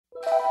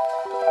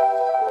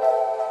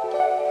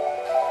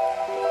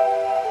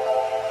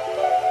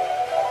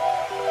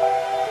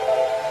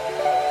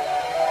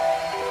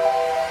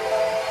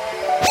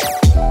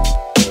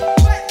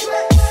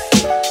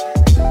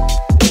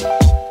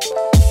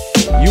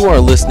You are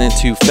listening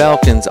to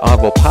Falcons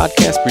Audible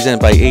Podcast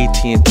presented by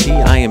AT&T.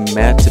 I am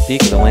Matt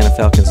Topek of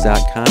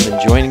AtlantaFalcons.com,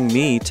 and joining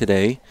me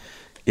today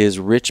is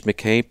Rich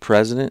McKay,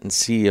 President and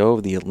CEO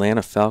of the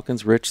Atlanta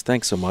Falcons. Rich,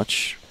 thanks so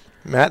much.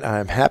 Matt,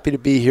 I'm happy to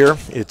be here.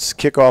 It's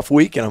kickoff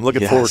week, and I'm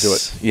looking forward to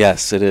it.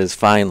 Yes, it is,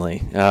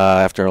 finally,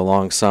 after a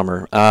long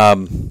summer.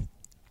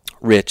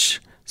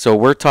 Rich, so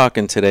we're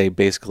talking today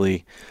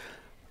basically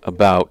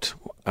about,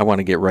 I want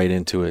to get right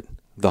into it,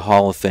 the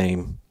Hall of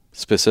Fame,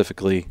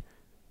 specifically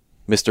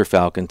Mr.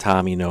 Falcon,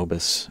 Tommy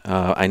Nobis.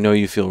 I know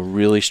you feel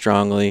really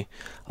strongly.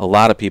 A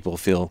lot of people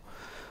feel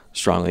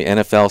strongly.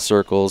 NFL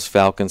circles,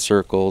 Falcon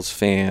circles,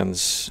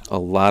 fans, a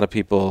lot of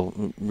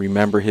people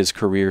remember his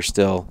career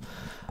still.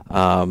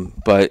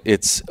 But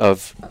it's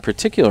of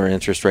particular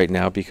interest right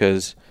now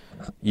because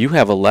you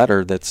have a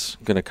letter that's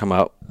going to come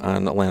out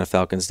on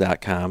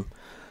AtlantaFalcons.com,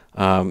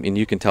 and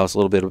you can tell us a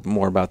little bit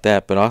more about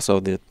that. But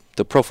also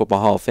the Pro Football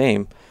Hall of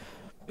Fame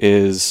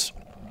is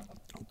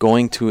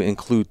going to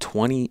include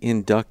 20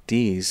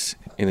 inductees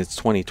in its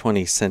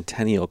 2020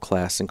 centennial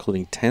class,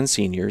 including 10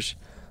 seniors,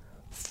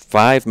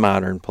 5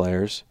 modern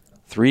players,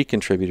 3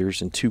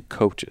 contributors, and 2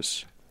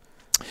 coaches.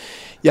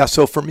 Yeah,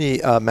 so for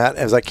me, Matt,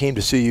 as I came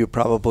to see you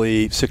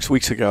probably 6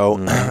 weeks ago,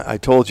 I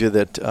told you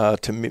that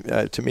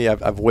to me,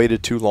 I've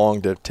waited too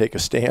long to take a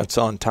stance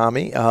on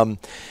Tommy.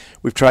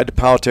 We've tried to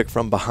politic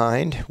from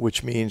behind,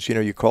 which means,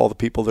 you call the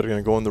people that are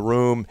going to go in the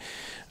room,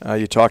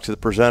 you talk to the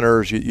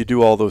presenters, you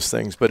do all those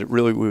things, but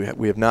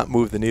we have not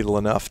moved the needle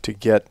enough to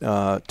get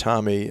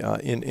Tommy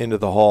into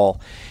the hall.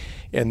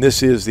 And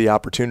this is the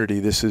opportunity.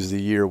 This is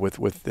the year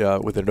with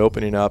it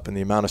opening up and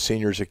the amount of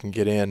seniors that can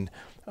get in.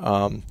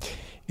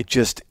 It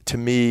just, to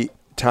me,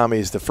 Tommy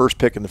is the first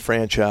pick in the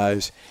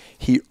franchise.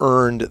 He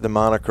earned the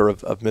moniker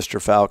of Mr.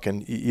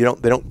 Falcon.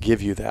 They don't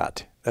give you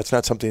that. That's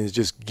not something that's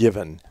just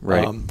given.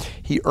 Right.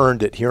 He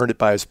earned it. He earned it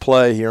by his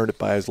play. He earned it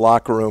by his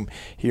locker room.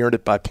 He earned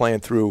it by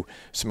playing through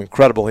some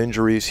incredible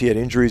injuries. He had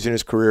injuries in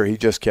his career. He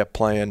just kept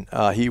playing.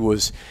 He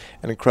was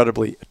an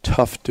incredibly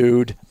tough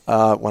dude.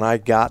 When I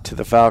got to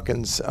the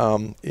Falcons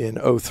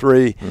in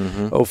 03,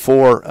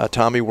 04,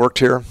 Tommy worked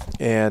here,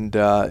 and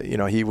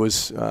he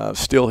was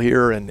still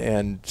here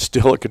and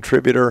still a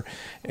contributor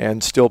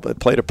and still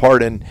played a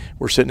part. And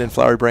we're sitting in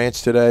Flowery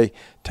Branch today.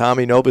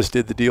 Tommy Nobis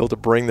did the deal to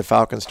bring the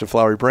Falcons to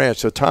Flowery Branch.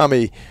 So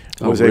Tommy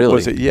was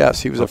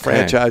he was a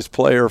franchise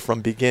player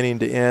from beginning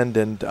to end.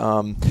 And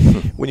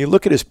when you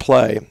look at his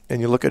play and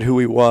you look at who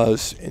he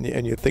was,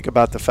 and you think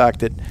about the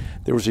fact that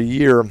there was a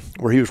year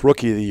where he was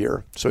Rookie of the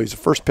Year. So he's the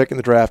first pick in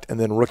the draft and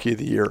then Rookie of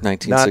the Year.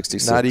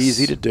 1966. Not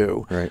easy to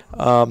do. Right.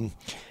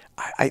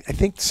 I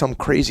think some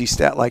crazy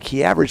stat, like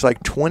he averaged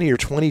like 20 or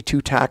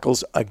 22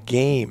 tackles a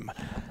game.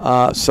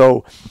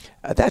 So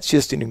that's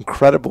just an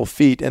incredible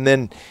feat. And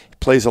then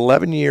plays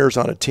 11 years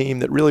on a team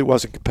that really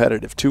wasn't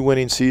competitive. 2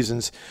 winning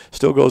seasons,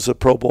 still goes to the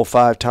Pro Bowl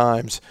 5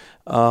 times.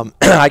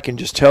 I can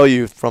just tell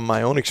you from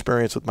my own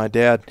experience with my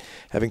dad,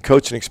 having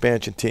coached an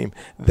expansion team,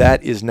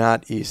 that is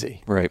not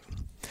easy. Right.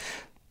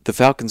 The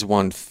Falcons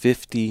won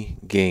 50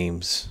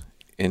 games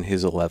in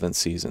his 11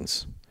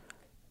 seasons.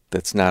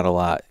 That's not a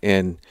lot.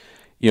 And,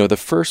 the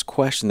first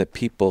question that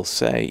people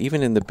say,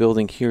 even in the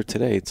building here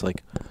today, it's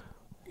like,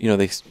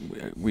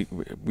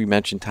 we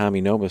mentioned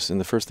Tommy Nobis,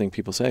 and the first thing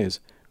people say is,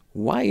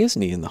 why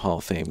isn't he in the Hall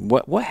of Fame?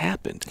 What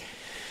happened?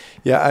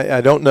 Yeah,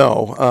 I don't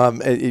know.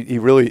 He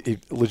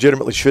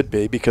legitimately should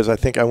be, because I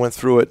think I went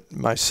through it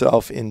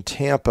myself in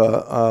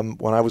Tampa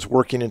when I was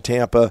working in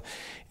Tampa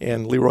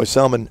and Leroy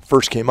Selman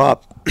first came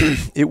up.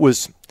 It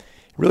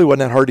really wasn't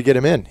that hard to get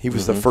him in. He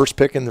was the first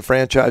pick in the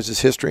franchise's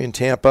history in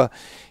Tampa.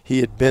 He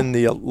had been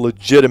the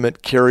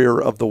legitimate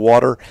carrier of the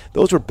water.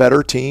 Those were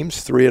better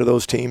teams, 3 of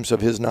those teams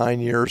of his 9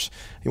 years.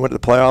 He went to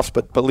the playoffs,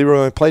 but Leroy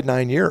only played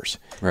 9 years.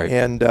 Right.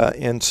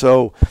 And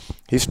so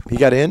he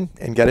got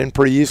in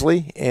pretty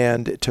easily.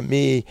 And to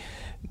me,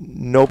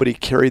 nobody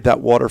carried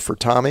that water for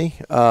Tommy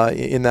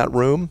in that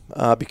room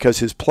because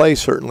his play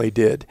certainly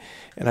did.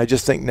 And I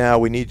just think now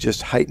we need to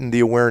just heighten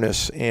the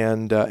awareness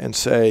and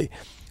say,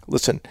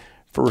 listen,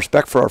 for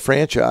respect for our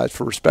franchise,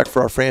 for respect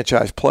for our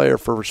franchise player,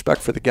 for respect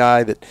for the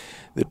guy that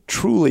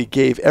truly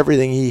gave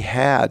everything he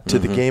had to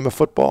the game of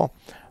football,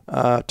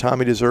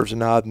 Tommy deserves a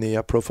nod in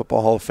the Pro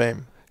Football Hall of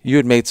Fame. You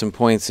had made some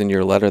points in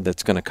your letter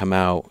that's going to come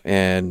out,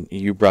 and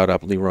you brought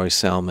up Leroy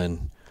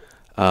Selman.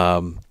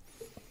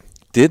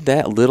 Did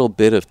that little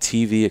bit of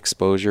TV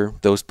exposure,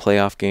 those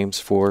playoff games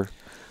for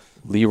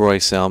Leroy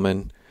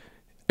Selman,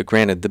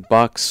 granted the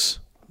Bucs,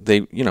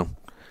 they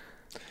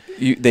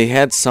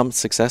had some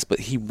success, but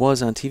he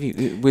was on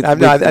TV.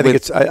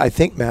 I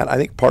think,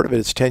 Matt, part of it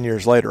is 10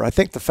 years later. I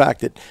think the fact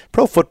that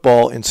pro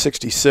football in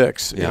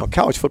 66,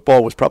 college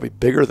football was probably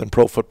bigger than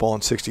pro football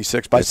in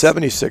 66. By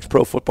 76,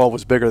 pro football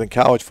was bigger than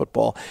college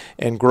football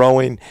and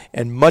growing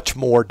and much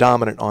more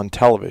dominant on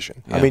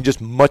television. Yeah.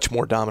 Just much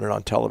more dominant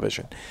on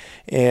television.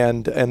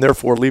 And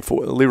therefore,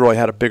 Leroy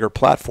had a bigger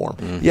platform.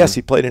 Yes,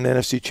 he played an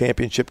NFC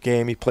championship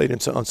game. He played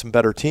on some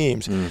better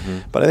teams.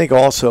 But I think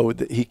also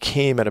that he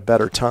came at a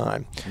better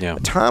time. Yeah.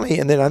 Yeah. Tommy,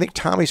 and then I think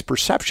Tommy's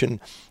perception,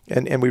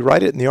 and we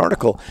write it in the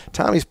article,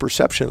 Tommy's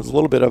perception was a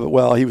little bit of,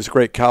 well, he was a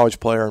great college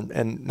player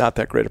and not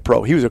that great a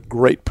pro. He was a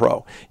great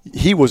pro.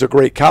 He was a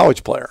great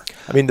college player.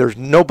 I mean, there's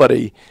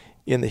nobody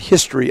in the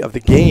history of the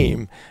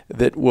game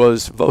that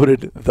was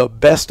voted the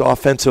best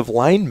offensive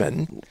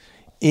lineman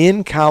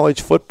in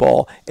college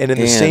football, and in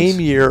the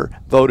same year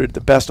voted the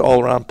best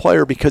all-around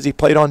player because he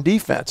played on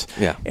defense.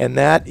 Yeah. And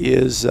that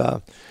is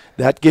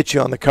that gets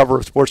you on the cover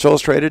of Sports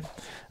Illustrated,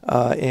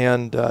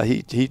 and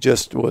he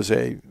just was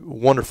a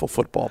wonderful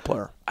football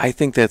player. I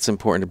think that's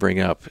important to bring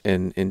up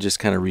and just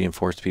kind of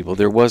reinforce to people.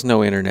 There was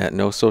no internet,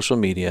 no social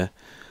media.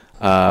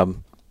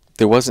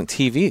 There wasn't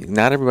TV.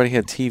 Not everybody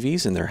had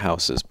TVs in their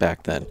houses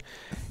back then.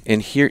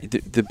 And here,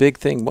 the big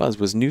thing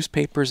was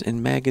newspapers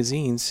and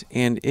magazines,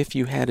 and if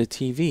you had a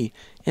TV,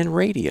 and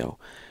radio.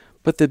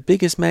 But the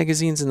biggest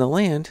magazines in the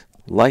land,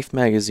 Life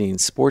magazine,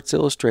 Sports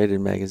Illustrated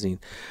magazine,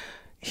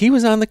 he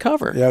was on the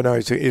cover. Yeah, no,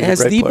 he's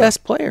as a great the player.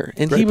 best player.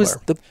 And he was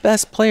the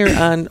best player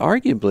on,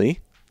 arguably,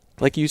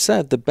 like you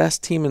said, the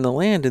best team in the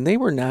land, and they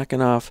were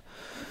knocking off,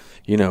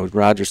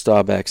 Roger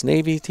Staubach's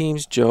Navy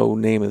teams, Joe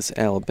Namath's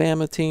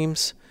Alabama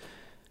teams.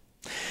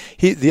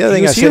 The other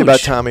thing I said huge.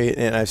 about Tommy,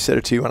 and I said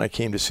it to you when I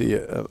came to see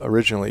you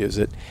originally, is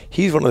that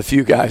he's one of the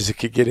few guys that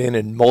could get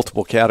in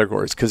multiple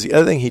categories. Because the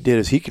other thing he did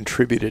is he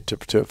contributed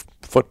to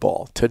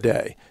football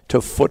today,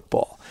 to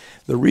football.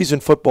 The reason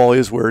football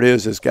is where it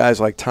is guys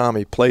like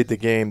Tommy played the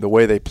game the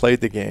way they played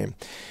the game,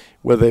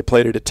 whether they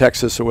played it at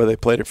Texas or whether they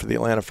played it for the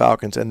Atlanta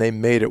Falcons, and they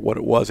made it what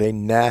it was, a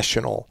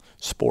national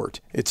sport.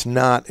 It's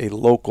not a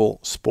local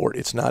sport.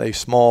 It's not a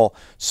small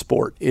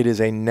sport. It is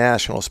a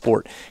national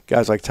sport.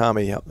 Guys like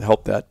Tommy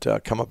helped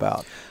that come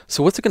about.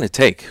 So what's it going to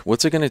take?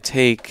 What's it going to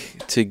take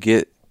to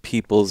get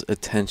people's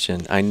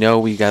attention? I know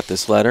we got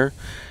this letter.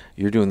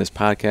 You're doing this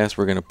podcast.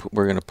 We're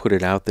gonna put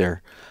it out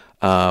there.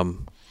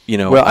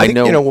 Well, I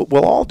think,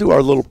 we'll all do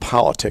our little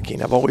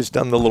politicking. I've always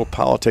done the little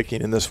politicking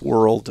in this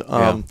world.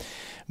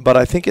 But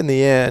I think in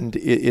the end,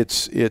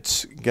 it's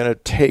going to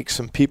take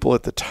some people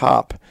at the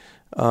top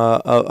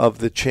of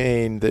the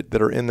chain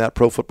that are in that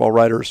Pro Football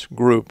Writers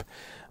group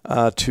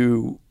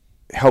to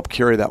help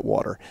carry that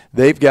water.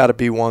 They've got to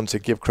be ones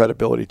that give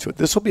credibility to it.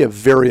 This will be a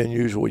very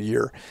unusual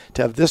year.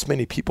 To have this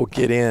many people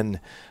get in,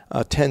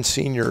 10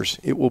 seniors,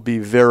 it will be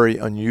very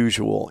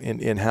unusual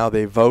in how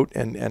they vote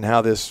and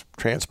how this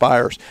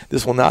transpires.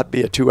 This will not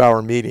be a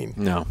 2-hour meeting.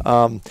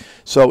 No.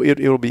 So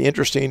it'll be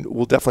interesting.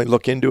 We'll definitely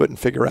look into it and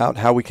figure out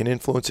how we can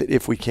influence it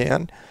if we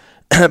can.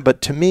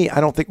 But to me, I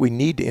don't think we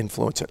need to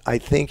influence it. I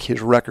think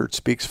his record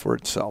speaks for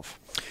itself.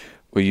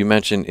 Well, you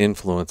mentioned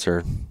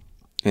influencer.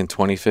 In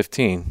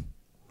 2015,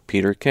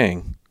 Peter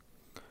King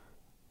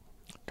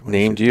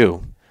named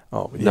you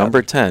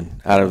number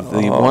 10 out of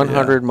the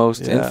 100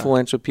 most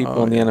influential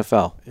people in the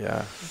NFL.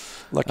 Yeah.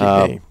 Lucky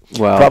me.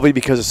 Well, probably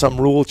because of some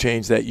rule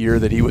change that year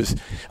that he was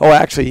 –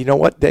 actually, you know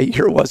what that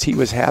year was? He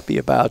was happy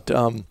about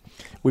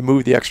we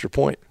moved the extra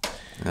point.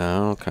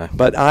 Oh, okay.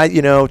 But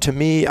to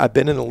me, I've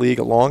been in the league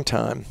a long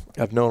time.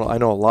 I know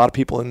a lot of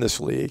people in this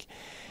league.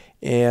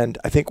 And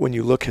I think when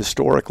you look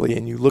historically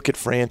and you look at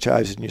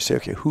franchises and you say,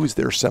 okay, who's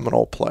their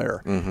seminal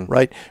player,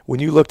 right? When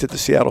you looked at the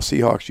Seattle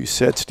Seahawks, you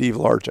said Steve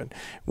Largent.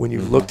 When you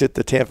looked at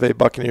the Tampa Bay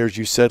Buccaneers,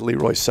 you said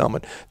Leroy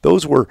Selman.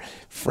 Those were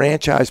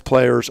franchise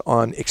players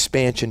on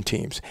expansion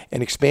teams.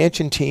 And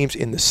expansion teams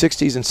in the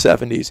 60s and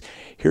 70s,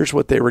 here's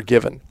what they were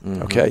given,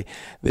 okay?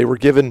 They were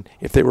given,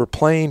 if they were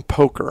playing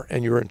poker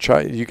and you were in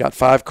charge, you got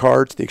 5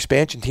 cards, the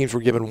expansion teams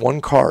were given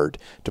 1 card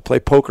to play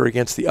poker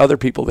against the other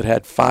people that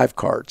had 5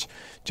 cards.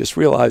 Just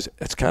realize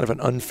it's kind of an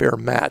unfair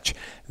match.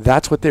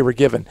 That's what they were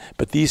given.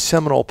 But these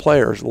seminal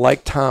players,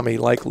 like Tommy,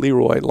 like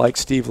Leroy, like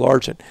Steve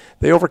Largent,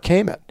 they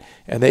overcame it.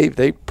 And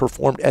they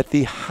performed at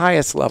the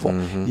highest level.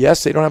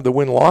 Yes, they don't have the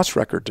win-loss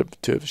record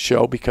to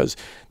show because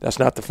that's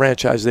not the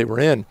franchise they were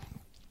in.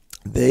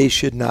 They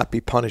should not be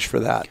punished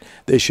for that.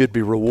 They should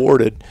be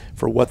rewarded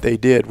for what they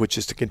did, which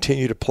is to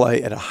continue to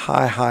play at a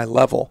high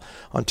level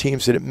on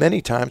teams that at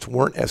many times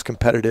weren't as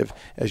competitive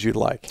as you'd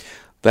like.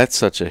 That's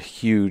such a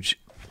huge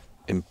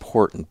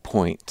important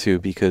point too,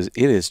 because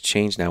it has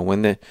changed now.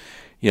 When the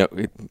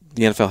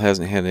NFL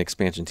hasn't had an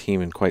expansion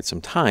team in quite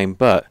some time,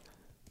 but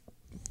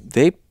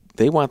they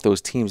want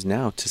those teams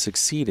now to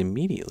succeed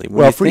immediately.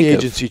 Well, free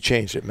agency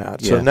changed it,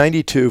 Matt. So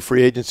 92,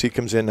 free agency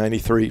comes in,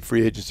 93,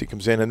 free agency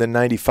comes in, and then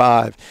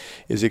 95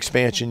 is the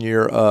expansion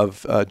year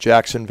of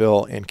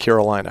Jacksonville and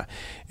Carolina.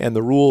 And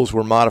the rules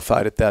were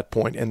modified at that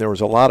point, and there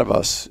was a lot of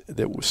us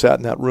that sat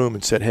in that room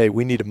and said, hey,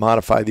 we need to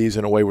modify these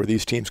in a way where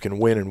these teams can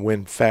win and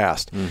win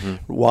fast.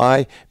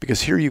 Why?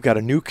 Because here you've got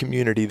a new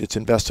community that's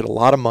invested a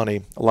lot of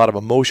money, a lot of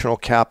emotional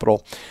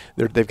capital.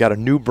 They've got a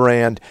new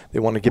brand. They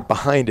want to get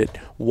behind it.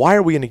 Why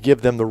are we going to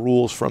give them the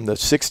rules from the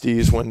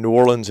 60s when New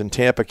Orleans and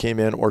Tampa came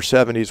in, or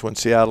 70s when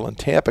Seattle and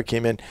Tampa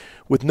came in,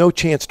 with no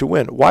chance to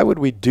win? Why would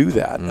we do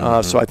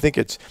that? So I think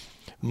it's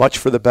much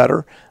for the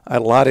better. I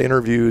had a lot of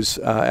interviews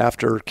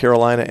after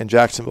Carolina and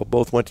Jacksonville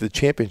both went to the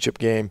championship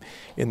game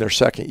in their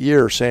second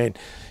year saying,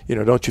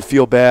 don't you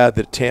feel bad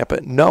that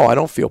Tampa? No, I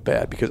don't feel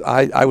bad because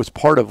I was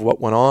part of what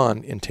went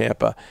on in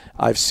Tampa.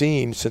 I've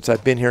seen, since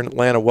I've been here in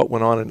Atlanta, what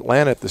went on in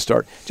Atlanta at the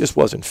start. It just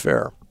wasn't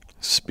fair.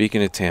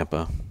 Speaking of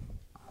Tampa,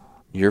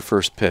 your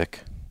first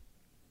pick,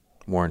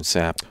 Warren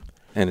Sapp,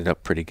 ended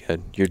up pretty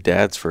good. Your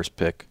dad's first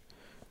pick,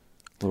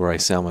 Leroy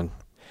Selmon,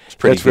 was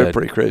pretty good. That's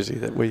pretty crazy.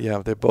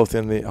 They're both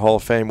in the Hall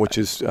of Fame, which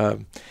is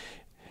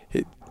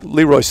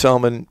Leroy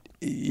Selmon.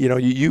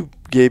 You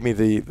gave me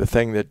the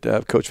thing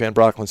that Coach Van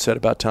Broecklyn said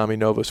about Tommy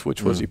Nobis,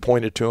 which was he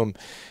pointed to him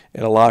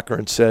in a locker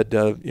and said,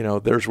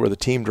 there's where the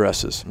team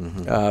dresses.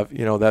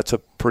 That's a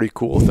pretty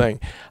cool thing.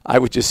 I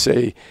would just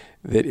say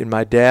that in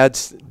my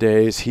dad's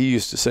days, he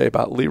used to say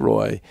about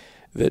Leroy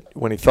that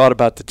when he thought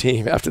about the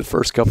team after the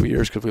first couple of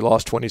years, because we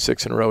lost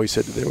 26 in a row, he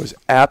said that there was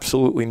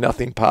absolutely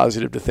nothing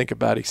positive to think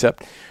about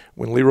except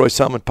when Leroy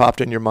Selmon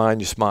popped in your mind,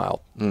 you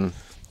smiled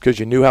because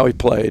you knew how he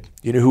played,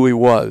 you knew who he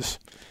was.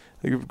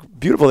 The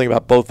beautiful thing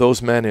about both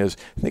those men is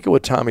think of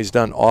what Tommy's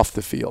done off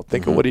the field.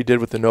 Think of what he did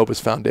with the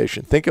Nobis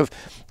Foundation. Think of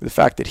the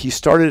fact that he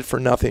started it for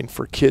nothing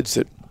for kids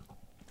that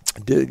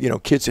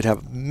kids that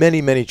have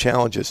many, many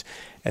challenges.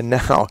 And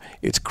now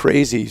it's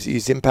crazy.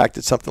 He's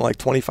impacted something like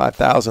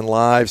 25,000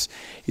 lives.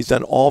 He's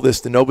done all this.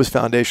 The Nobis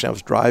Foundation, I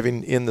was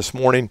driving in this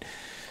morning.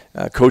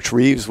 Coach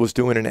Reeves was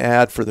doing an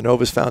ad for the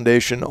Nobis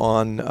Foundation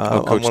on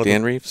Coach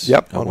Dan Reeves?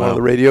 Yep, on one of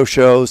the radio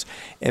shows.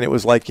 And it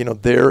was like,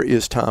 there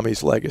is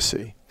Tommy's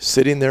legacy.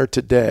 Sitting there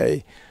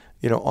today,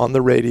 on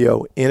the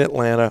radio in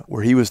Atlanta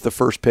where he was the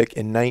first pick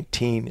in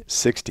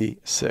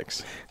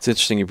 1966. It's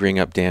interesting you bring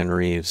up Dan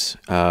Reeves.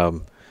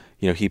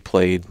 He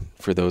played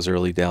for those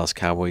early Dallas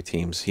Cowboy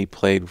teams. He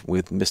played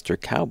with Mr.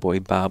 Cowboy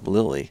Bob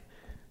Lilly.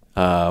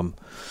 There's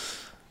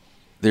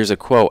a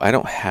quote. I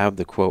don't have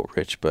the quote,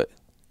 Rich, but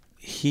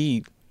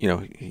he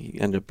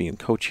ended up being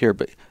coach here,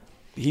 but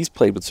he's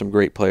played with some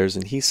great players,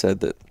 and he said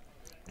that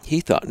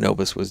he thought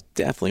Nobis was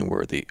definitely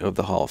worthy of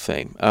the Hall of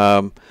Fame.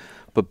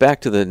 But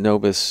back to the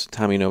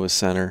Tommy Nobis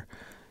Center,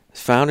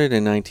 founded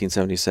in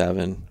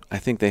 1977. I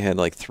think they had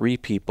like 3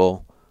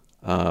 people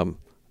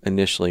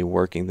initially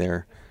working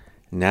there.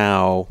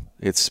 Now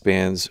it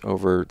spans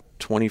over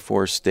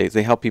 24 states.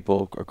 They help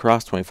people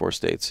across 24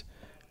 states,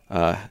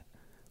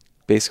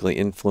 basically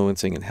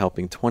influencing and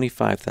helping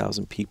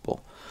 25,000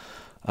 people.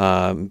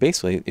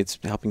 Basically, it's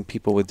helping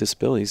people with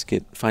disabilities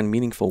find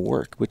meaningful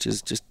work, which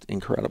is just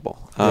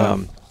incredible.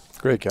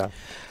 Great guy.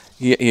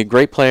 Yeah,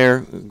 great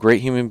player,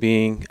 great human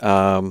being.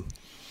 And,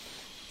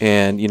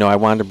 I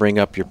wanted to bring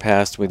up your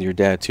past with your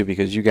dad, too,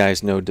 because you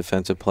guys know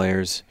defensive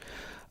players.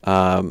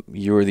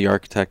 You were the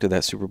architect of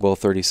that Super Bowl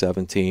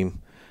 37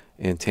 team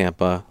in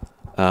Tampa.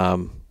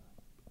 I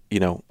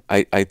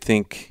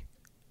think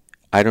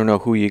I don't know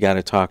who you got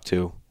to talk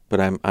to, but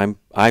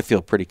I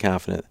feel pretty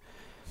confident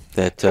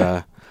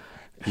that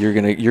you're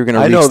gonna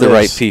reach the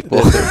right people.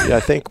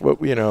 I think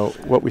what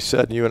we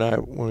said, you and I,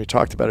 when we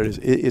talked about it, is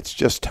it's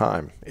just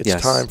time. It's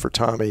time for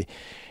Tommy.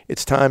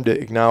 It's time to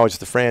acknowledge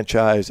the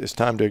franchise. It's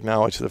time to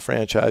acknowledge the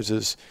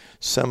franchise's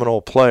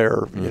seminal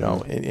player,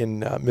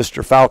 in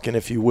Mr. Falcon,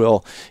 if you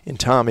will, in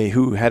Tommy,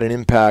 who had an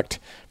impact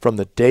from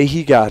the day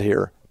he got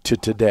here to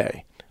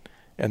today,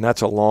 and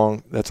that's a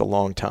long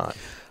time.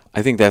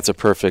 I think that's a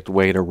perfect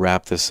way to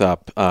wrap this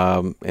up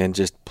and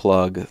just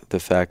plug the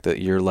fact that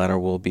your letter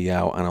will be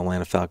out on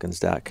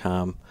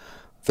AtlantaFalcons.com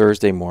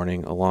Thursday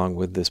morning, along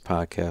with this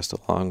podcast,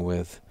 along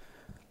with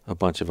a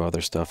bunch of other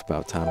stuff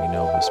about Tommy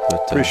Nobis.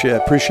 But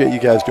appreciate you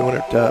guys doing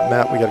it,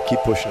 Matt. We got to keep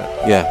pushing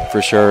it. Yeah,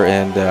 for sure,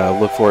 and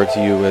look forward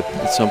to you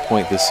at some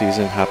point this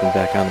season hopping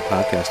back on the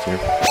podcast here.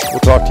 We'll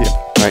talk to you.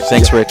 All right,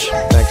 thanks, Rich.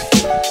 Thanks.